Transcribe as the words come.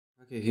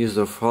Here's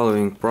the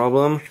following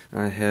problem.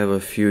 I have a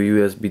few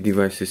USB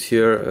devices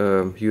here,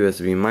 a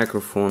USB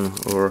microphone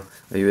or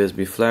a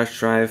USB flash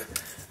drive,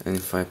 and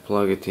if I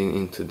plug it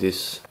into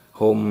this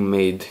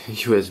homemade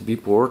USB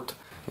port,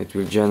 it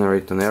will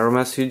generate an error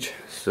message.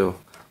 So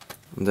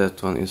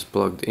that one is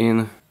plugged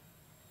in,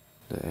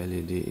 the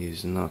LED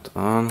is not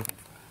on,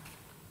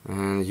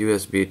 and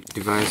USB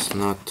device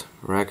not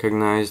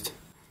recognized.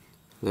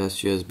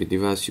 Last USB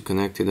device you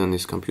connected on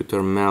this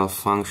computer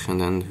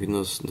malfunctioned and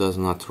Windows does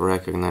not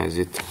recognize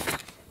it.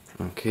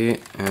 Okay,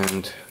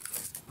 and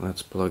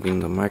let's plug in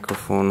the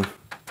microphone.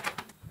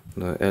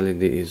 The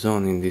LED is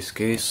on in this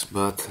case,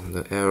 but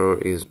the error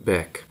is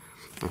back.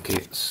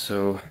 Okay,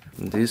 so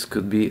this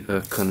could be a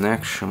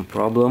connection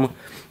problem.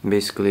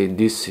 Basically,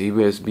 this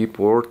USB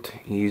port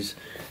is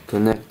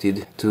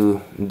connected to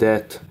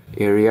that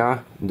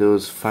area,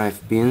 those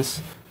 5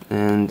 pins,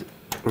 and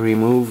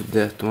remove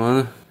that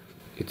one.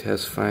 It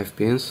has 5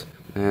 pins,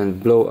 and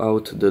blow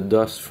out the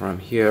dust from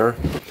here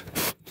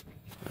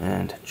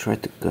and try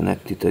to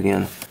connect it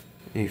again.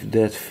 If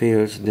that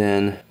fails,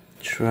 then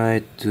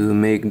try to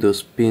make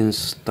those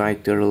pins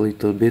tighter a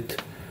little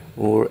bit,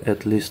 or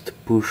at least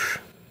push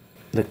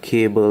the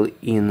cable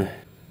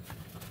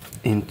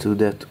into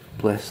that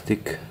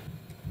plastic.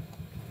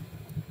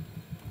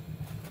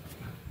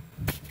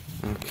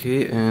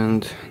 Okay,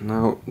 and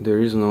now there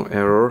is no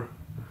error.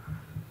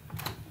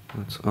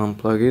 Let's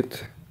unplug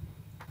it.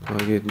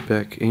 Plug it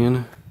back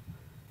in,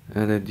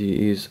 LED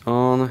is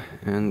on,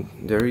 and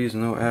there is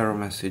no error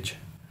message.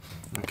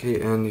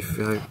 Okay, and if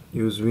I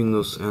use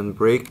Windows and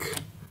break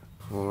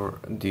for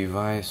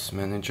device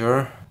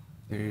manager,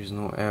 there is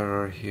no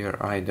error here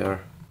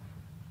either.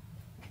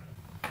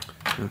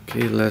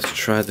 Okay, let's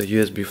try the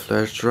USB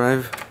flash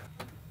drive.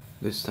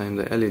 This time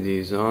the LED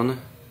is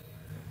on,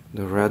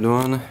 the red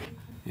one,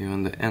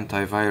 even the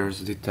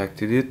antivirus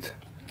detected it,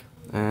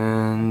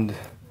 and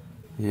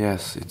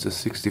yes, it's a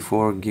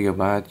 64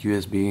 GB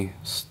USB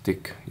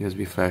stick,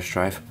 USB flash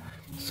drive.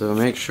 So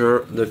make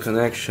sure the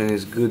connection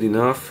is good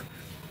enough.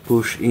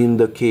 Push in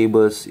the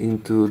cables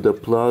into the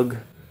plug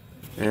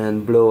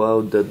and blow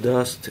out the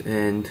dust,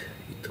 and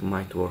it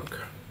might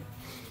work.